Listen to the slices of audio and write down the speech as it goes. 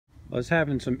I was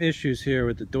having some issues here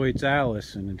with the Deutz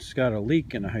Allis, and it's got a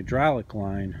leak in a hydraulic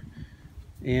line,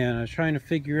 and I was trying to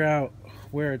figure out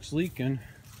where it's leaking.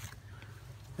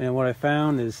 And what I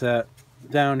found is that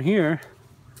down here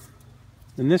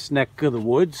in this neck of the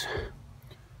woods,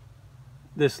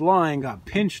 this line got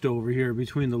pinched over here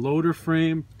between the loader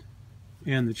frame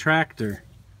and the tractor,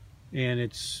 and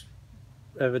it's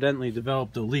evidently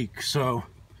developed a leak. So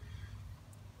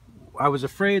I was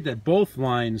afraid that both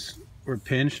lines were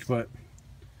pinched, but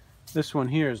this one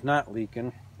here is not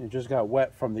leaking. It just got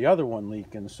wet from the other one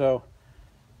leaking. So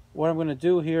what I'm going to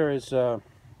do here is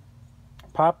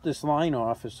pop this line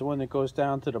off. It's the one that goes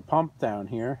down to the pump down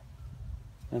here,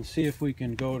 and see if we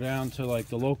can go down to like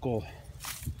the local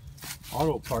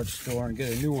auto parts store and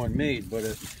get a new one made. But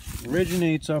it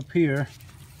originates up here.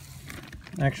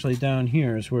 Actually, down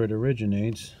here is where it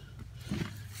originates,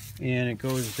 and it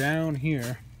goes down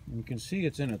here. You can see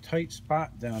it's in a tight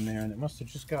spot down there, and it must have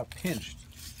just got pinched.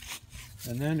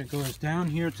 And then it goes down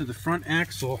here to the front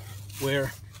axle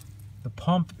where the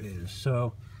pump is.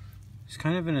 So it's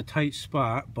kind of in a tight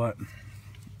spot, but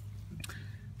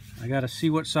I got to see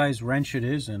what size wrench it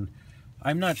is, and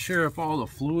I'm not sure if all the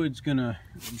fluid's gonna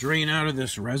drain out of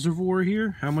this reservoir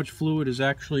here, how much fluid is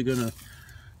actually gonna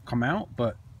come out.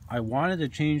 But I wanted to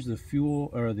change the fuel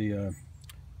or the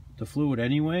fluid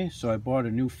anyway, so I bought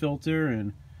a new filter,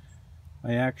 and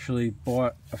I actually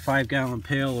bought a 5-gallon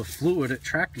pail of fluid at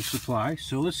Tractor Supply.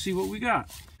 So let's see what we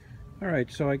got.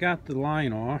 Alright, so I got the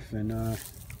line off, and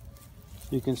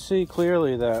you can see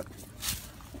clearly that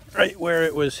right where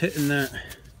it was hitting that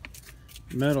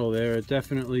metal there, it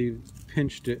definitely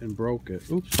pinched it and broke it.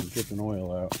 Oops, I'm dripping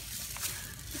oil out.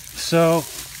 So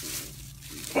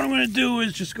what I'm going to do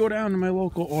is just go down to my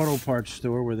local auto parts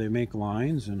store where they make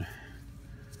lines, and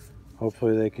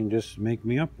hopefully they can just make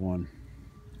me up one.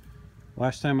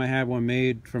 Last time I had one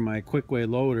made for my Quickway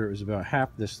loader, it was about half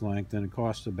this length, and it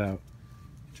cost about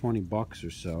 20 bucks or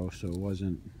so, so it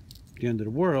wasn't the end of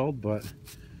the world. But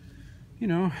you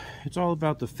know, it's all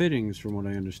about the fittings from what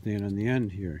I understand on the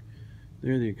end here.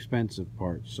 They're the expensive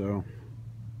parts, so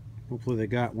hopefully they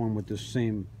got one with the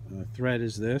same thread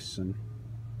as this, and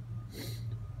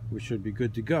we should be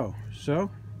good to go.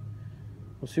 So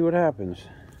we'll see what happens.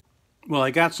 Well,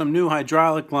 I got some new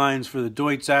hydraulic lines for the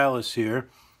Deutz Allis here,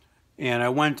 and I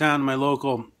went down to my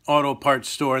local auto parts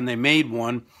store and they made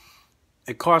one.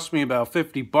 It cost me about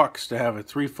 50 bucks to have a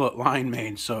 3-foot line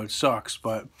made, so it sucks,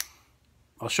 but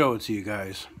I'll show it to you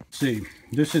guys. See,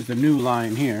 this is the new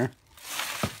line here,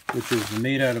 which is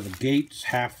made out of a Gates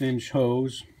 1/2-inch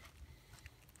hose,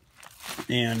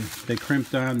 and they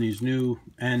crimped on these new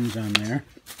ends on there.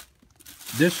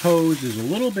 This hose is a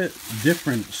little bit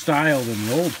different style than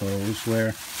the old hose,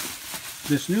 where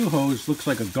this new hose looks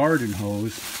like a garden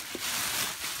hose,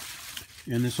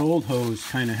 and this old hose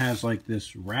kind of has like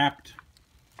this wrapped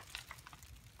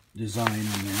design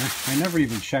on there. I never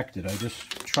even checked it. I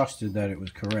just trusted that it was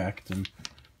correct, and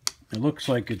it looks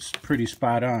like it's pretty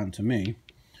spot on to me.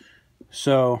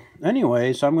 So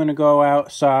anyways, I'm going to go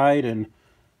outside and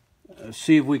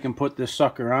see if we can put this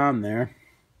sucker on there.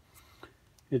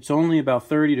 It's only about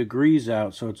 30 degrees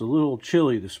out, so it's a little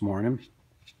chilly this morning.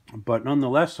 But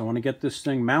nonetheless, I want to get this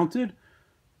thing mounted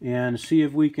and see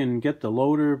if we can get the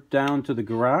loader down to the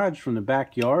garage from the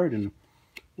backyard and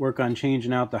work on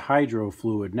changing out the hydro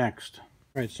fluid next.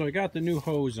 Alright, so I got the new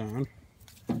hose on,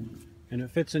 and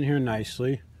it fits in here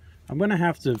nicely. I'm going to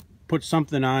have to put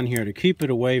something on here to keep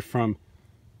it away from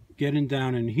getting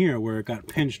down in here where it got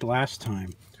pinched last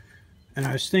time. And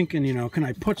I was thinking, you know, can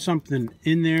I put something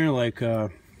in there like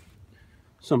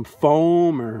some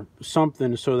foam or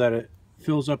something so that it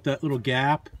fills up that little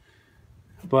gap?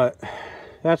 But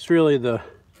that's really the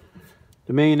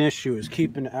main issue, is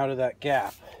keeping it out of that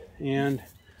gap. And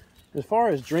as far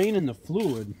as draining the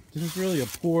fluid, this is really a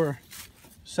poor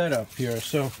setup here.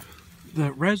 So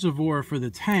the reservoir for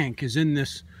the tank is in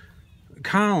this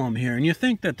column here, and you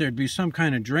think that there'd be some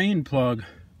kind of drain plug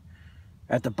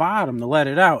at the bottom to let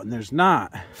it out, and there's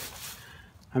not.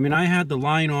 I mean, I had the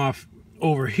line off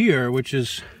over here, which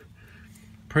is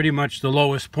pretty much the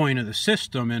lowest point of the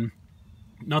system, and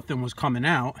nothing was coming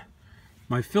out.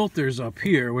 My filter's up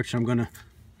here, which I'm gonna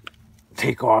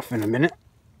take off in a minute.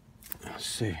 Let's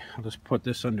see, I'll just put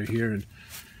this under here and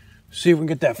see if we can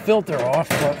get that filter off.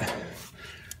 But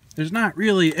there's not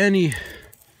really any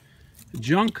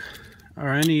junk or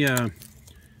any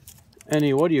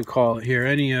what do you call it here,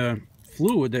 any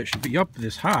fluid that should be up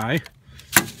this high.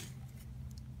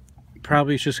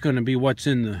 Probably it's just going to be what's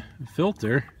in the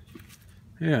filter.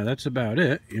 Yeah, that's about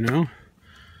it, you know.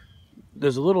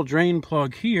 There's a little drain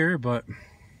plug here, but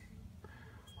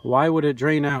why would it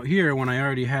drain out here when I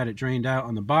already had it drained out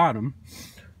on the bottom?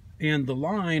 And the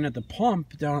line at the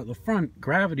pump down at the front,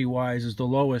 gravity-wise, is the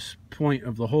lowest point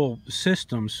of the whole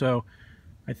system. So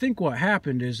I think what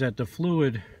happened is that the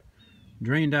fluid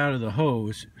drained out of the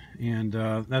hose, and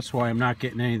that's why I'm not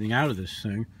getting anything out of this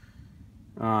thing.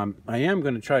 I am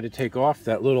going to try to take off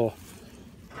that little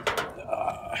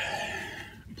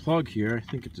plug here.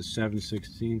 I think it's a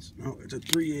 7/16. Oh, it's a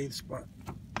 3/8 spot.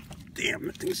 Damn,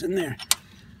 that thing's in there.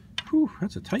 Whew,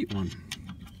 that's a tight one.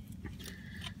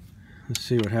 Let's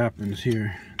see what happens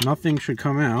here. Nothing should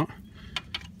come out.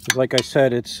 Like I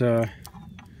said, it's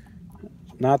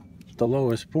not the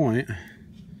lowest point.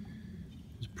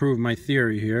 Let's prove my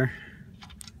theory here.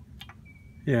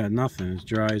 Yeah, nothing. It's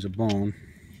dry as a bone.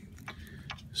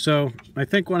 So I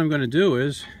think what I'm going to do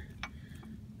is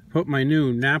put my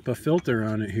new Napa filter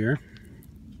on it here.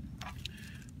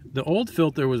 The old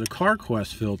filter was a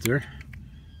CarQuest filter,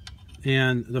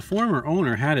 and the former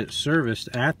owner had it serviced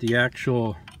at the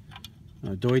actual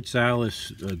Deutz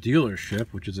Allis dealership,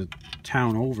 which is a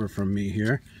town over from me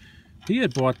here. He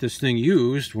had bought this thing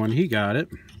used when he got it,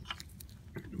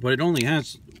 but it only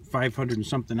has 500 and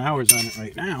something hours on it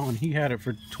right now, and he had it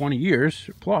for 20 years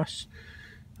plus.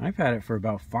 I've had it for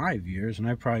about 5 years, and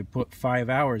I probably put 5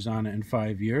 hours on it in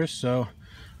 5 years. So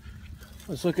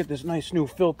let's look at this nice new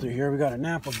filter here. We got a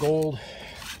Napa Gold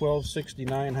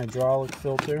 1269 hydraulic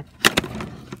filter,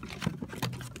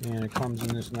 and it comes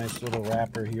in this nice little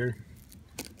wrapper here.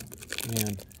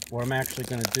 And what I'm actually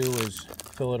going to do is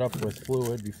fill it up with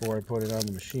fluid before I put it on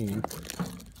the machine.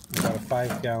 I've got a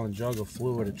 5-gallon jug of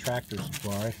fluid at Tractor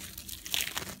Supply.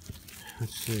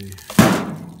 Let's see.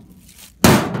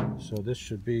 So this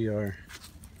should be our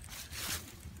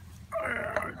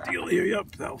deal here.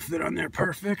 Yep, that'll fit on there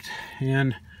perfect.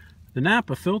 And the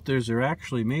Napa filters are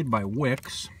actually made by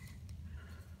Wix.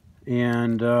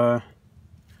 And it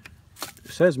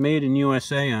says made in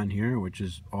USA on here, which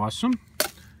is awesome.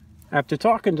 After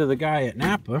talking to the guy at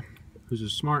Napa, who's a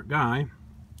smart guy,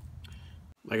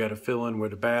 I got to fill in where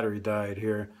the battery died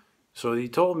here. So he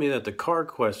told me that the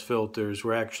CarQuest filters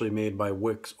were actually made by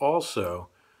Wix also,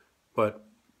 but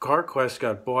CarQuest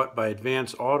got bought by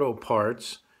Advanced Auto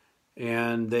Parts,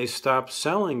 and they stopped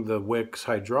selling the Wix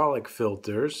hydraulic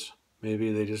filters.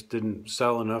 Maybe they just didn't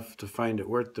sell enough to find it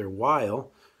worth their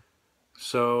while.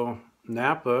 So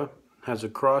Napa has a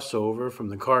crossover from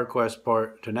the CarQuest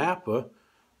part to Napa,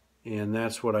 and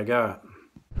that's what I got.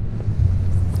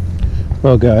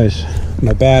 Well guys,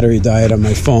 my battery died on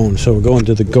my phone, so we're going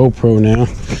to the GoPro now.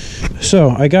 So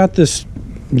I got this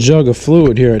jug of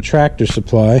fluid here at Tractor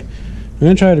Supply. I'm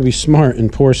going to try to be smart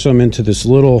and pour some into this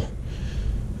little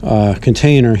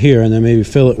container here, and then maybe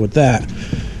fill it with that.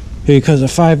 Because a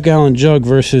 5-gallon jug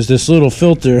versus this little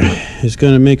filter is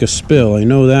going to make a spill. I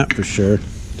know that for sure.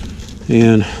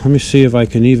 And let me see if I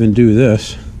can even do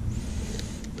this.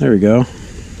 There we go.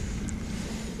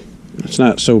 It's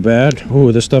not so bad.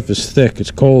 Oh, this stuff is thick.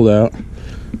 It's cold out.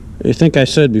 I think I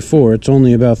said before, it's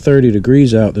only about 30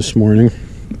 degrees out this morning.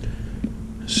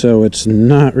 So it's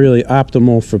not really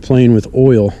optimal for playing with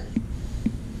oil.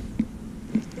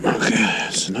 Okay,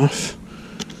 that's enough.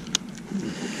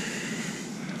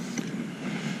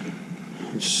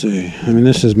 Let's see. I mean,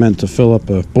 this is meant to fill up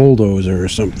a bulldozer or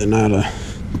something, not a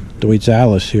Deutz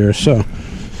Allis here. So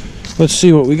let's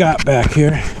see what we got back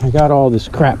here. I got all this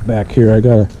crap back here. I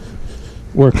gotta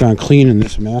work on cleaning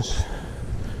this mess,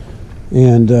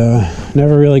 and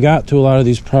never really got to a lot of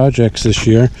these projects this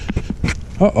year.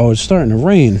 Uh-oh, it's starting to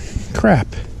rain. Crap.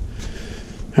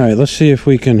 All right, let's see if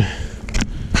we can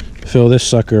fill this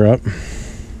sucker up.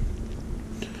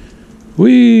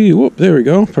 Whoop, there we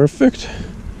go. Perfect.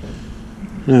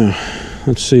 Now,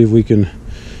 let's see if we can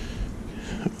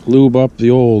lube up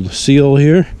the old seal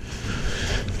here,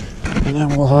 and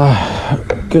then we'll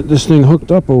get this thing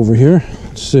hooked up over here.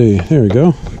 Let's see, there we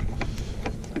go.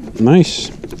 Nice.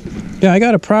 Yeah, I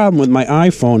got a problem with my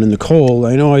iPhone in the cold.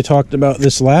 I know I talked about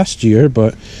this last year,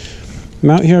 but I'm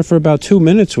out here for about 2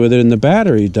 minutes with it and the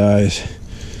battery dies.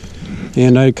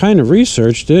 And I kind of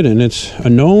researched it, and it's a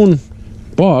known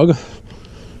bug.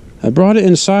 I brought it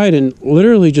inside and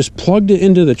literally just plugged it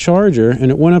into the charger, and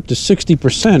it went up to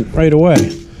 60% right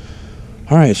away.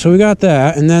 All right, so we got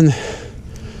that, and then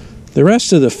the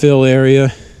rest of the fill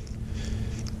area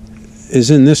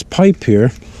is in this pipe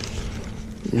here.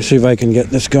 Let me see if I can get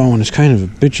this going. It's kind of a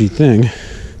bitchy thing,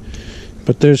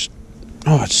 but there's,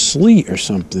 oh, it's sleet or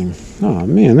something. Oh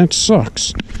man, that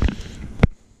sucks.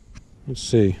 Let's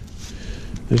see.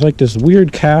 There's like this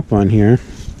weird cap on here,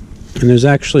 and there's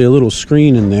actually a little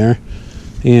screen in there,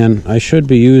 and I should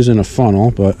be using a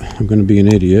funnel, but I'm going to be an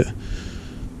idiot.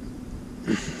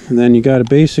 And then you got to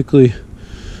basically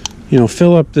you know,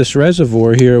 fill up this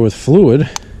reservoir here with fluid,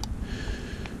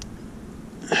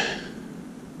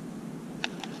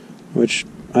 which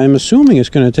I'm assuming it's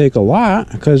going to take a lot,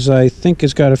 because I think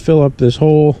it's got to fill up this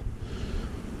whole,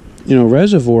 you know,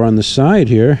 reservoir on the side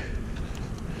here.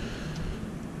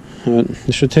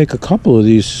 It should take a couple of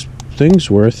these things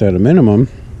worth at a minimum.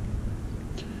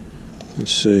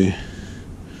 Let's see.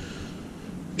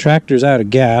 Tractor's out of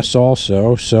gas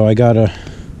also, so I gotta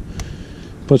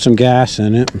put some gas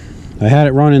in it. I had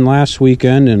it running last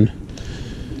weekend and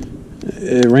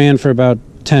it ran for about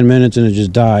 10 minutes and it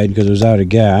just died because it was out of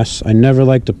gas. I never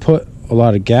like to put a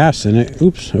lot of gas in it.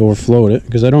 Oops, I overflowed it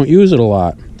because I don't use it a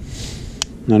lot.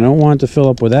 And I don't want it to fill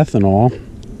up with ethanol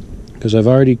because I've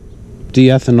already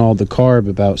de-ethanoled the carb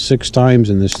about 6 times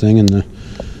in this thing in the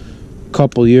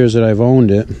couple years that I've owned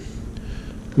it.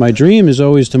 My dream is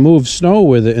always to move snow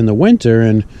with it in the winter,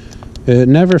 and it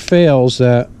never fails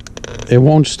that it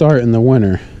won't start in the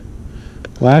winter.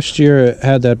 Last year it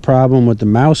had that problem with the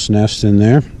mouse nest in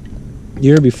there.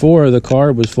 Year before, the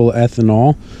carb was full of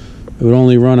ethanol. It would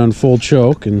only run on full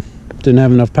choke and didn't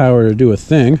have enough power to do a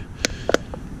thing.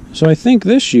 So I think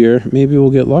this year maybe we'll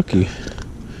get lucky.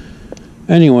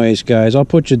 Anyways, guys, I'll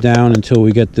put you down until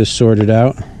we get this sorted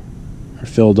out or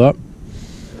filled up.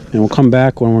 And we'll come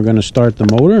back when we're going to start the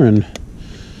motor and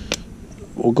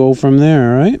we'll go from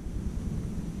there, all right?